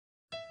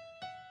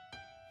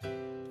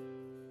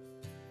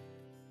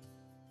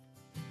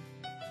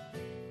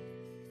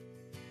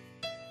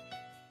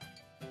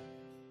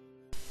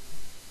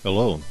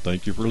Hello, and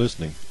thank you for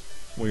listening.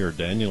 We are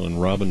Daniel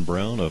and Robin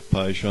Brown of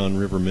Pishon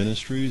River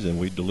Ministries, and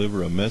we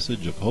deliver a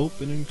message of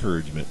hope and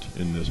encouragement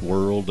in this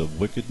world of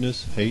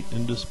wickedness, hate,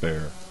 and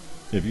despair.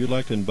 If you'd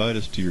like to invite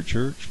us to your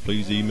church,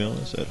 please email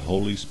us at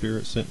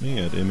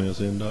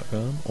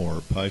holyspiritsentme@msn.com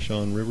or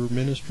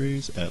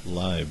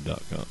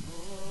pishonriverministries@live.com.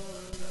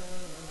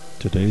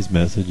 Today's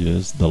message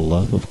is The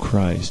Love of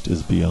Christ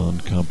is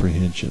Beyond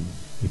Comprehension,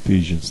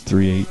 Ephesians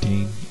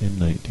 3:18 and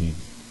 19.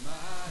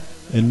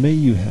 And may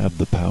you have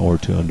the power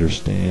to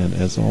understand,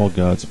 as all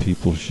God's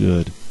people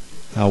should,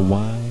 how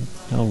wide,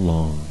 how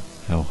long,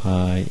 how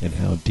high, and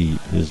how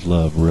deep His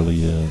love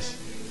really is.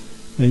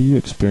 May you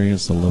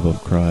experience the love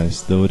of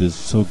Christ, though it is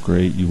so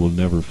great you will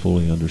never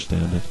fully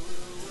understand it.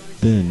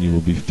 Then you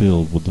will be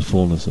filled with the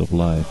fullness of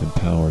life and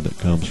power that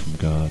comes from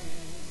God.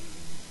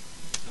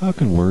 How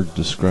can words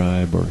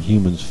describe or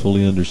humans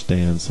fully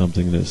understand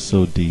something that is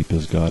so deep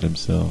as God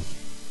Himself?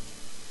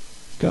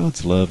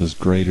 God's love is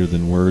greater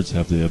than words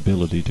have the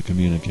ability to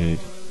communicate.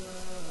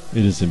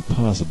 It is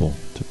impossible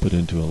to put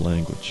into a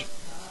language.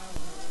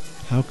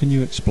 How can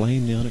you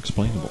explain the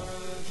unexplainable?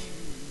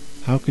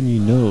 How can you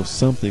know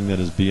something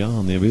that is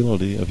beyond the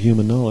ability of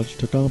human knowledge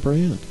to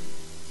comprehend?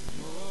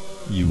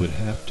 You would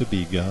have to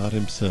be God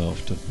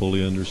Himself to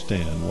fully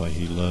understand why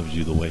He loves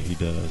you the way He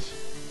does.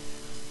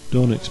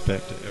 Don't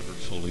expect to ever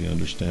fully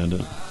understand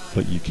it,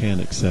 but you can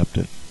accept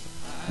it.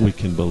 We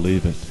can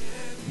believe it.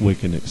 We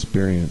can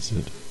experience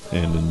it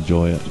and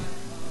enjoy it.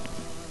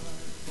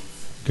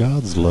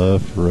 God's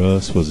love for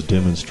us was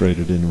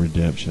demonstrated in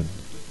redemption.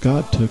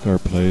 God took our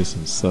place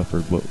and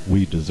suffered what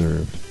we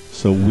deserved,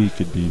 so we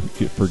could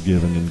get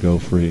forgiven and go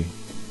free.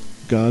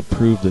 God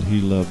proved that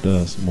He loved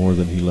us more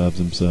than He loves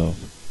Himself.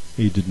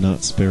 He did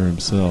not spare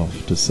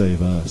Himself to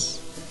save us.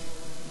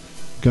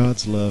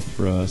 God's love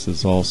for us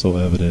is also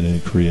evident in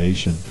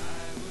creation,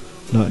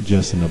 not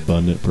just in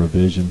abundant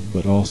provision,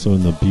 but also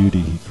in the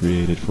beauty He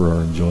created for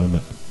our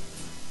enjoyment.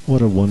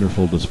 What a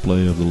wonderful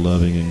display of the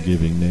loving and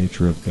giving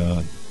nature of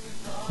God.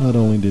 Not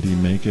only did He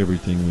make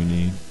everything we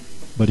need,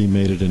 but He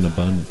made it in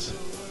abundance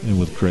and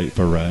with great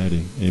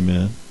variety.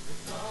 Amen.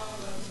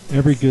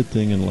 Every good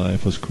thing in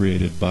life was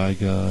created by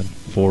God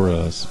for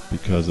us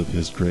because of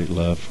His great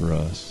love for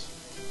us.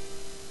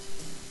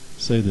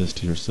 Say this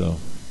to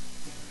yourself: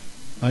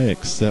 I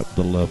accept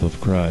the love of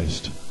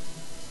Christ.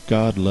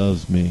 God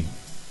loves me.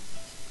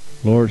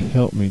 Lord,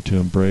 help me to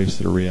embrace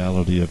the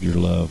reality of Your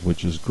love,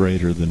 which is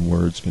greater than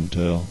words can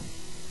tell.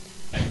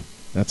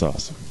 That's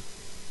awesome.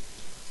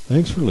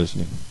 Thanks for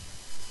listening.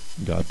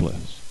 God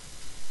bless.